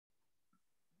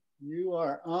You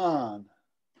are on.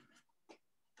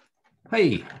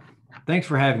 Hey, thanks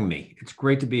for having me. It's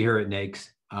great to be here at NAICS.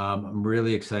 I'm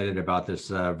really excited about this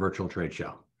virtual trade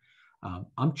show.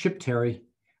 I'm Chip Terry.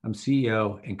 I'm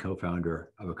CEO and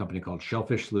co-founder of a company called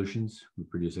Shellfish Solutions. We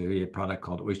produce a product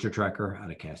called Oyster Tracker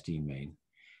out of Castine, Maine.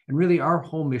 And really, our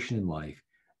whole mission in life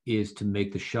is to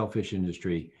make the shellfish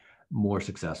industry more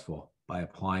successful by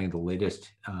applying the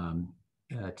latest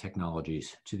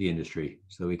technologies to the industry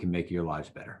so that we can make your lives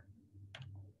better.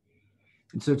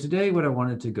 And so today, what I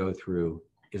wanted to go through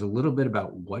is a little bit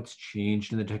about what's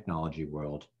changed in the technology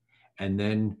world, and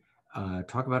then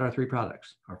talk about our three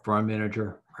products: our farm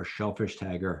manager, our shellfish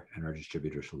tagger, and our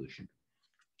distributor solution.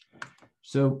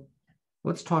 So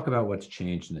let's talk about what's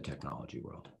changed in the technology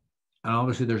world. And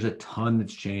obviously, there's a ton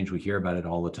that's changed. We hear about it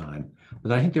all the time.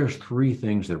 But I think there's three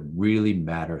things that really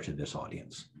matter to this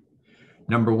audience.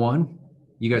 Number one,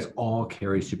 you guys all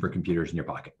carry supercomputers in your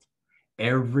pocket.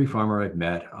 Every farmer I've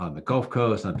met on the Gulf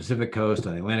Coast, on the Pacific Coast,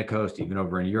 on the Atlantic Coast, even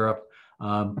over in Europe,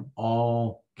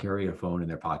 all carry a phone in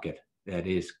their pocket that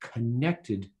is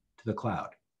connected to the cloud.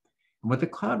 And what the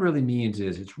cloud really means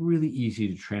is it's really easy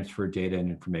to transfer data and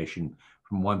information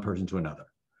from one person to another,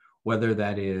 whether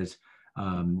that is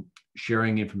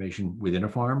sharing information within a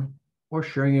farm or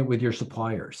sharing it with your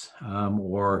suppliers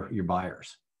or your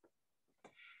buyers.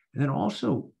 And then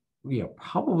also,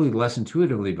 probably less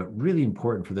intuitively, but really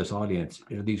important for this audience,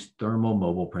 are these thermal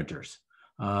mobile printers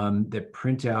that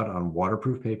print out on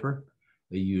waterproof paper.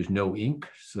 They use no ink,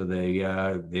 so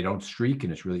they don't streak,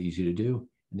 and it's really easy to do.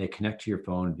 And they connect to your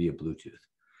phone via Bluetooth.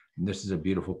 And this is a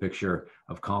beautiful picture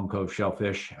of Calm Cove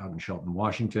Shellfish out in Shelton,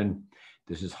 Washington.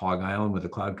 This is Hog Island with the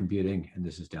cloud computing, and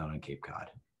this is down on Cape Cod.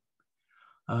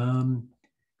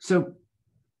 So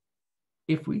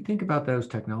if we think about those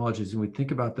technologies and we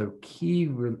think about the key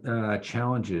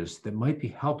challenges that might be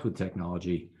helped with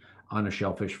technology on a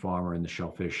shellfish farm or in the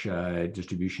shellfish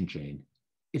distribution chain,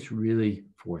 it's really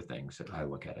four things that I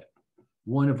look at it.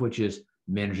 One of which is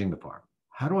managing the farm.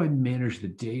 How do I manage the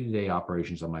day-to-day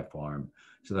operations on my farm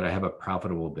so that I have a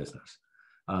profitable business?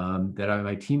 That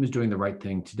my team is doing the right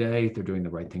thing today, they're doing the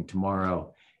right thing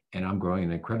tomorrow, and I'm growing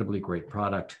an incredibly great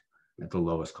product at the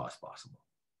lowest cost possible.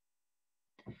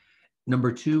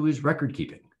 Number two is record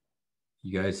keeping.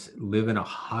 You guys live in a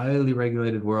highly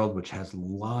regulated world, which has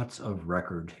lots of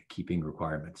record keeping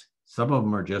requirements. Some of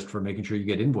them are just for making sure you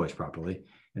get invoiced properly,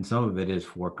 and some of it is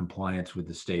for compliance with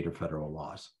the state or federal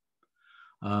laws.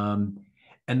 And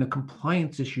the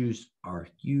compliance issues are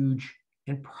huge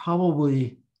and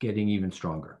probably getting even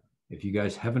stronger. If you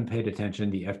guys haven't paid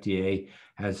attention, the FDA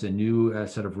has a new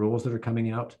set of rules that are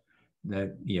coming out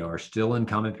that are still in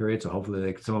comment period, so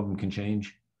hopefully some of them can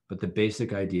change. But the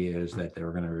basic idea is that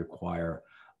they're going to require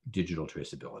digital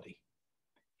traceability.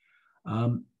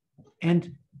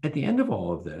 And at the end of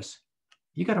all of this,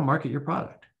 you got to market your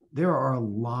product. There are a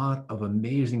lot of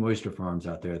amazing oyster farms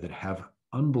out there that have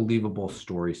unbelievable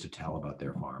stories to tell about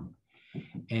their farm.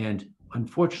 And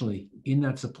unfortunately, in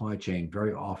that supply chain,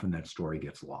 very often that story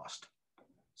gets lost.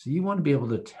 So you want to be able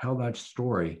to tell that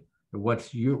story of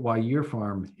why your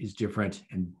farm is different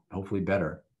and hopefully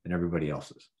better than everybody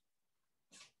else's.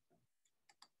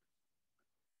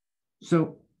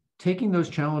 So taking those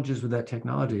challenges with that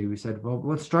technology, we said, well,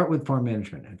 let's start with farm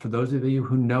management. And for those of you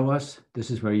who know us,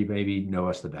 this is where you maybe know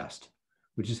us the best,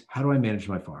 which is how do I manage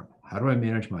my farm? How do I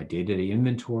manage my day-to-day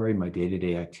inventory, my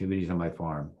day-to-day activities on my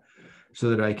farm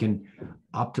so that I can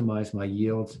optimize my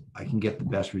yields, I can get the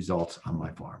best results on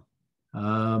my farm.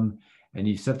 And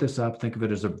you set this up, think of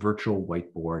it as a virtual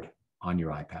whiteboard on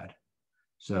your iPad.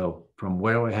 So from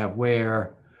where do I have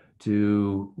where,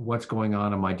 to what's going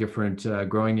on in my different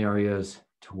growing areas,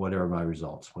 to what are my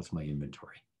results, what's my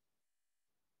inventory.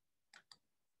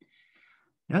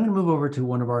 Now I'm going to move over to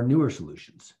one of our newer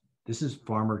solutions. This is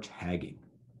farmer tagging.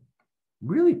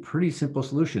 Really pretty simple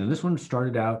solution. And this one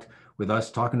started out with us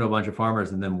talking to a bunch of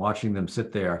farmers and then watching them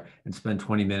sit there and spend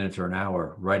 20 minutes or an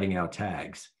hour writing out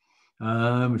tags.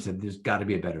 We said, there's got to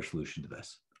be a better solution to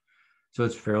this. So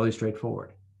it's fairly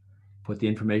straightforward. Put the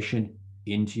information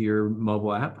into your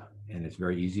mobile app, and it's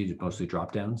very easy to mostly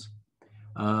drop downs.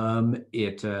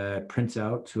 It prints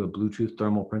out to a Bluetooth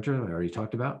thermal printer that I already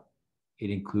talked about. It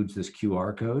includes this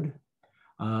QR code,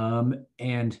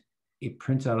 and it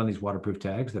prints out on these waterproof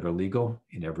tags that are legal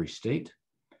in every state,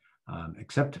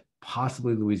 except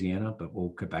possibly Louisiana, but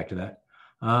we'll get back to that.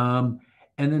 And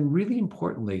then really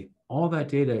importantly, all that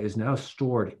data is now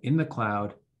stored in the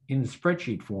cloud in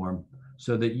spreadsheet form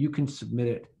so that you can submit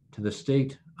it to the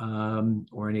state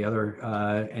or any other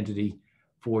entity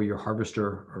for your harvester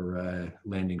or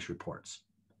landings reports,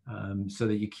 so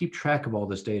that you keep track of all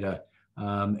this data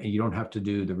And you don't have to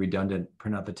do the redundant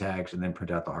print out the tags and then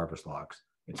print out the harvest logs.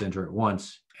 It's enter it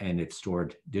once and it's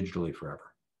stored digitally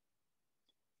forever.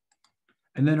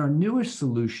 And then our newest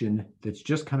solution that's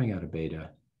just coming out of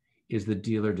beta is the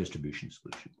dealer distribution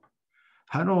solution.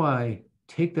 How do I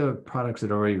take the products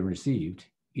that are already received,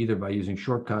 either by using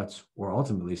shortcuts or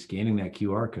ultimately scanning that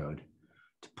QR code,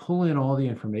 to pull in all the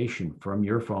information from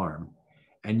your farm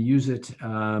and use it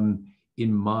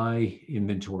in my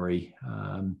inventory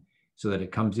so that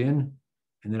it comes in,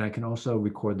 and then I can also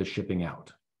record the shipping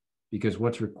out. Because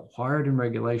what's required in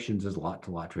regulations is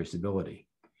lot-to-lot traceability.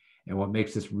 And what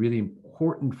makes this really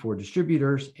important for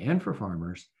distributors and for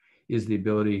farmers is the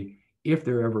ability, if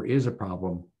there ever is a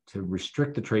problem, to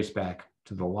restrict the trace back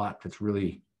to the lot that's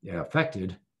really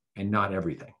affected and not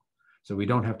everything. So we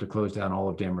don't have to close down all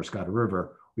of Damariscotta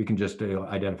River. We can just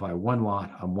identify one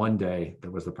lot on one day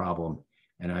that was the problem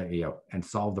and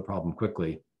solve the problem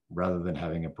quickly rather than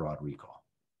having a broad recall.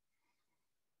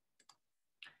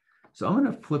 So I'm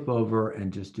going to flip over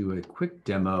and just do a quick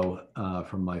demo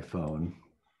from my phone.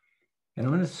 And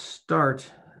I'm going to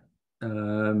start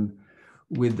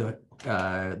with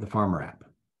the Farmer app.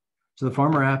 So the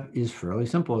Farmer app is fairly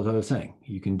simple, as I was saying.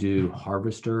 You can do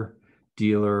harvester,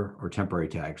 dealer, or temporary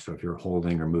tags. So if you're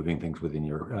holding or moving things within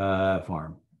your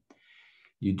farm.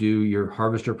 You do your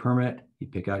harvester permit, you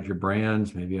pick out your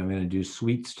brands. Maybe I'm going to do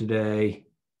sweets today.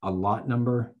 A lot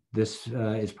number. This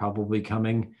is probably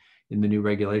coming in the new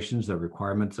regulations, the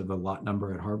requirements of a lot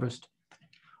number at harvest.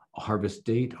 A harvest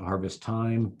date, a harvest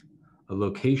time, a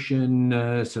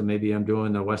location. So maybe I'm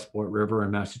doing the Westport River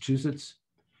in Massachusetts.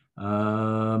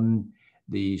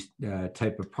 The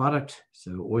type of product,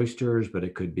 so oysters, but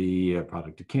it could be a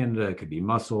product of Canada, it could be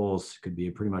mussels, it could be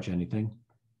pretty much anything.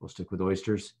 We'll stick with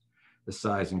oysters. The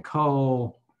size and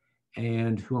cull,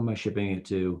 and who am I shipping it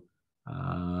to,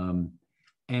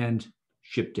 and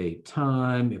ship date,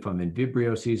 time, if I'm in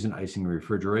Vibrio season, icing and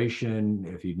refrigeration,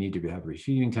 if you need to have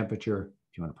receiving temperature,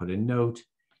 if you want to put a note,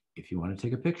 if you want to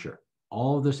take a picture.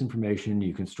 All of this information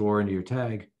you can store into your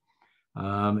tag,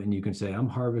 and you can say, I'm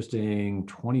harvesting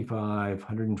 25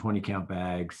 120 count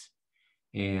bags,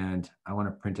 and I want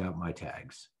to print out my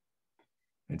tags.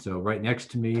 And so right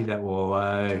next to me, that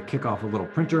will kick off a little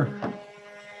printer.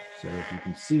 So if you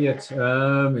can see it,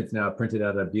 it's now printed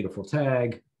out a beautiful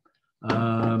tag.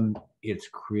 It's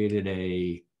created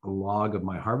a log of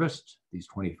my harvest. These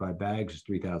 25 bags is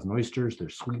 3,000 oysters. They're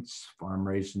sweets, farm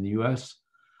raised in the US.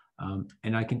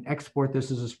 And I can export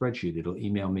this as a spreadsheet. It'll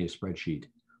email me a spreadsheet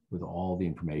with all the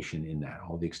information in that,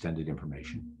 all the extended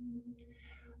information.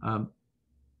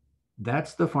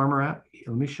 That's the Farmer app.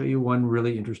 Let me show you one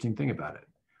really interesting thing about it.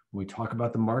 When we talk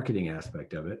about the marketing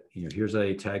aspect of it, here's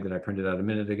a tag that I printed out a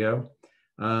minute ago.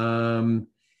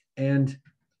 And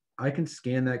I can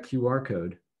scan that QR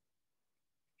code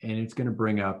and it's going to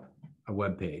bring up a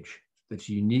web page that's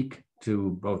unique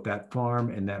to both that farm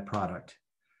and that product.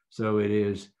 So it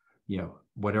is,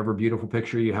 whatever beautiful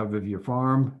picture you have of your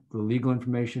farm, the legal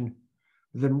information,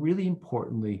 but then really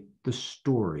importantly, the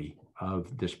story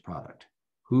of this product.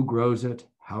 Who grows it?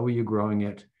 How are you growing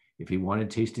it? If you wanted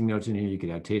tasting notes in here, you could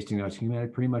add tasting notes. You can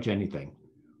add pretty much anything.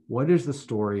 What is the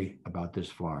story about this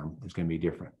farm that's going to be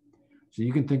different? So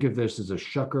you can think of this as a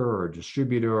shucker or a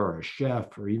distributor or a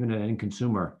chef or even an end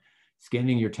consumer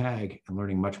scanning your tag and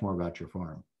learning much more about your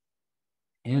farm.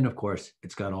 And of course,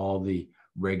 it's got all the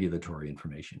regulatory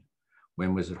information.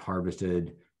 When was it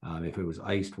harvested? If it was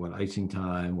iced, what icing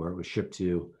time, where it was shipped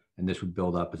to, and this would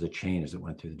build up as a chain as it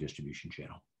went through the distribution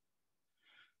channel.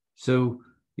 So,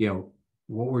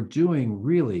 what we're doing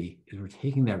really is we're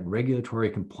taking that regulatory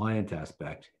compliance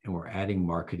aspect and we're adding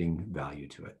marketing value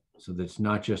to it. So that it's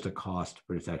not just a cost,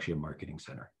 but it's actually a marketing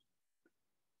center.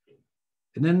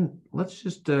 And then let's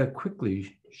just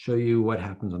quickly show you what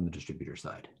happens on the distributor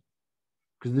side.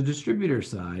 Because the distributor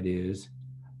side is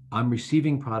I'm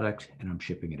receiving product and I'm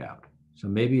shipping it out. So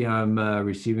maybe I'm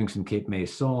receiving some Cape May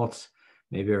salts.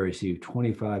 Maybe I received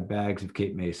 25 bags of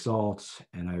Cape May salts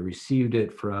and I received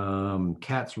it from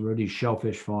Kat's Rody's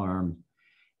Shellfish Farm,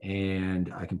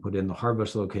 and I can put in the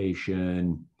harvest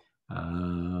location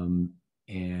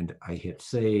and I hit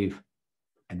save,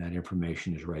 and that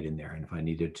information is right in there. And if I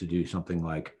needed to do something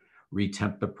like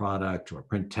retemp the product or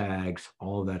print tags,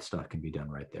 all of that stuff can be done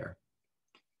right there.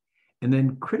 And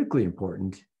then critically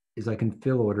important is I can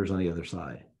fill orders on the other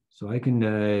side. So I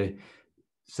can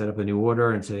set up a new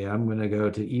order and say, I'm going to go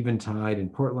to Eventide in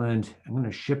Portland. I'm going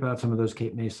to ship out some of those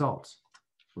Cape May salts.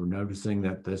 We're noticing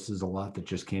that this is a lot that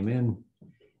just came in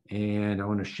and I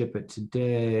want to ship it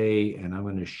today, and I'm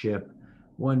going to ship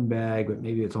one bag, but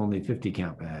maybe it's only 50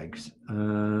 count bags.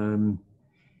 And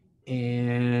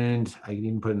I can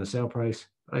even put in the sale price.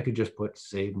 but I could just put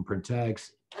save and print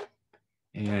tags.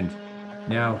 And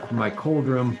now for my cold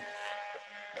room,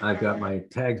 I've got my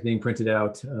tags being printed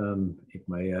out, if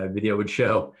my video would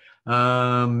show.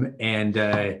 And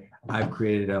I've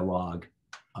created a log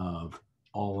of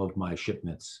all of my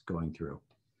shipments going through.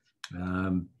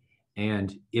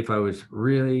 And if I was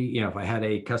really, if I had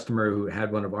a customer who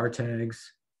had one of our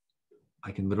tags,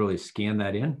 I can literally scan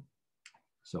that in.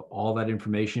 So all that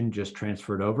information just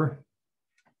transferred over.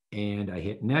 And I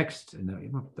hit next, and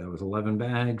that was 11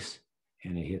 bags.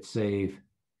 And I hit save.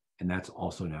 And that's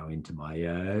also now into my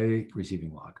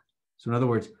receiving log. So in other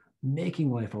words,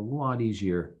 making life a lot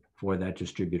easier for that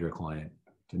distributor client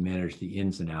to manage the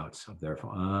ins and outs of their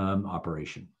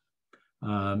operation,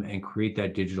 and create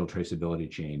that digital traceability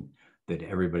chain that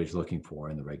everybody's looking for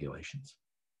in the regulations.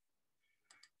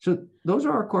 So those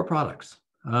are our core products.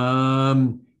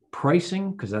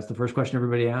 Pricing, because that's the first question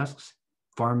everybody asks.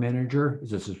 Farm Manager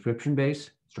is a subscription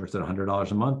base, starts at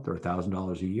 $100 a month or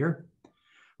 $1,000 a year.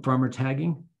 Farmer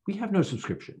tagging, we have no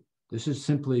subscription. This is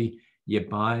simply you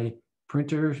buy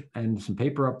printers and some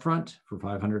paper up front for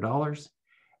 $500,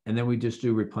 and then we just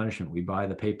do replenishment. We buy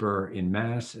the paper in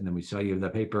mass, and then we sell you the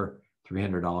paper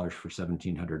 $300 for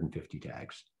 1,750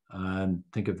 tags.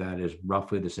 Think of that as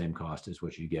roughly the same cost as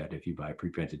what you get if you buy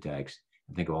pre-printed tags,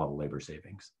 and think of all the labor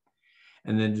savings.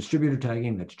 And then distributor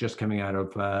tagging, that's just coming out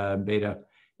of beta.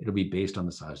 It'll be based on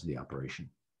the size of the operation.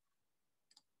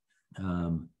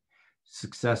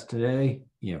 Success today,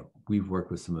 we've worked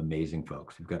with some amazing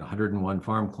folks. We've got 101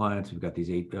 farm clients. We've got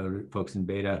these 8 folks in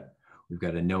beta. We've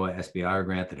got a NOAA SBIR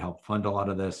grant that helped fund a lot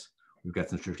of this. We've got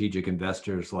some strategic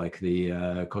investors like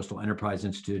the Coastal Enterprise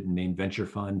Institute and Maine Venture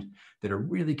Fund that are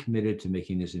really committed to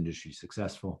making this industry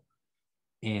successful.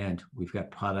 And we've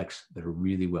got products that are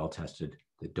really well tested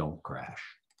that don't crash.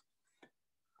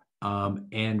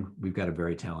 And we've got a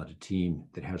very talented team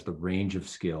that has the range of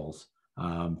skills,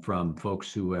 from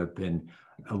folks who have been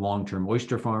long-term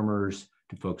oyster farmers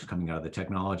to folks coming out of the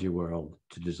technology world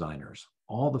to designers,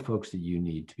 all the folks that you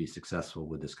need to be successful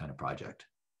with this kind of project.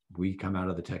 We come out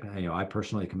of the I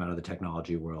personally come out of the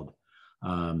technology world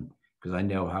because I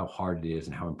know how hard it is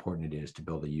and how important it is to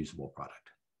build a usable product.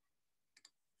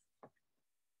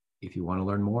 If you want to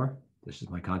learn more, this is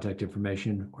my contact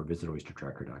information, or visit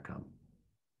oystertracker.com.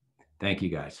 Thank you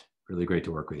guys. Really great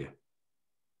to work with you.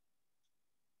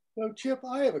 So Chip,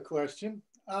 I have a question.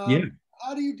 Yeah.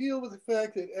 How do you deal with the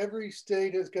fact that every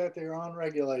state has got their own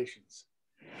regulations?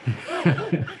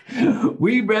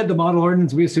 We read the model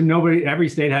ordinance. We assumed every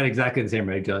state had exactly the same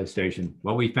regulation.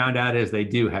 What we found out is they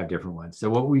do have different ones. So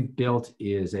what we've built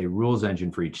is a rules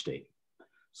engine for each state.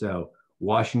 So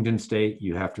Washington State,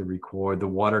 you have to record the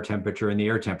water temperature and the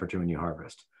air temperature when you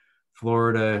harvest.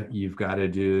 Florida, you've got to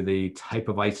do the type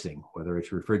of icing, whether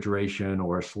it's refrigeration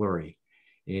or a slurry.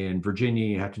 In Virginia,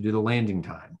 you have to do the landing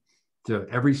time. So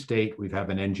every state, we have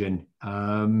an engine,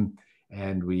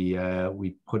 and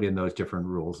we put in those different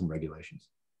rules and regulations.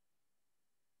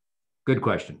 Good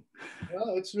question.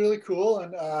 Well, it's really cool.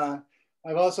 And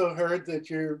I've also heard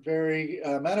that you're very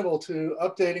amenable to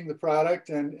updating the product,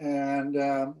 and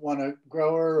when a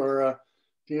grower or a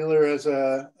dealer has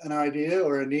an idea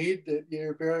or a need, that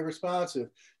you're very responsive.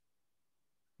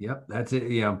 Yep, that's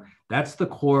it. That's the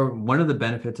core. One of the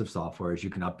benefits of software is you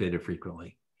can update it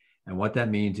frequently. And what that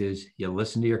means is you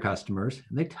listen to your customers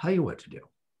and they tell you what to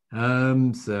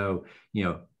do. So,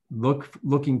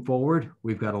 looking forward,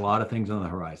 we've got a lot of things on the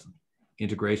horizon.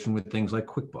 Integration with things like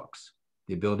QuickBooks,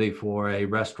 the ability for a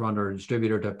restaurant or a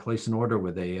distributor to place an order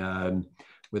with a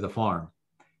farm,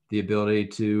 the ability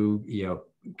to,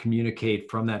 communicate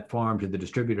from that farm to the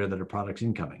distributor that a product's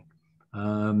incoming.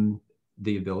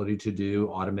 The ability to do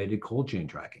automated cold chain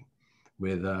tracking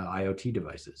with IoT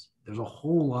devices. There's a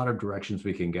whole lot of directions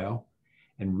we can go.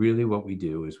 And really what we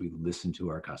do is we listen to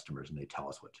our customers and they tell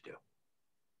us what to do.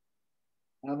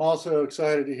 I'm also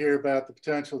excited to hear about the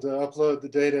potential to upload the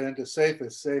data into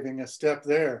SAFES, saving a step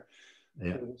there.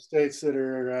 Yeah. For the states that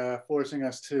are forcing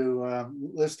us to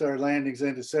list our landings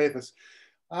into SAFES.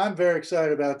 I'm very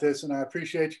excited about this, and I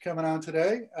appreciate you coming on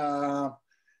today.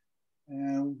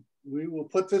 And we will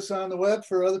put this on the web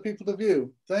for other people to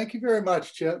view. Thank you very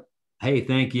much, Chip. Hey,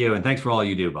 thank you. And thanks for all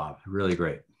you do, Bob. Really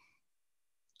great.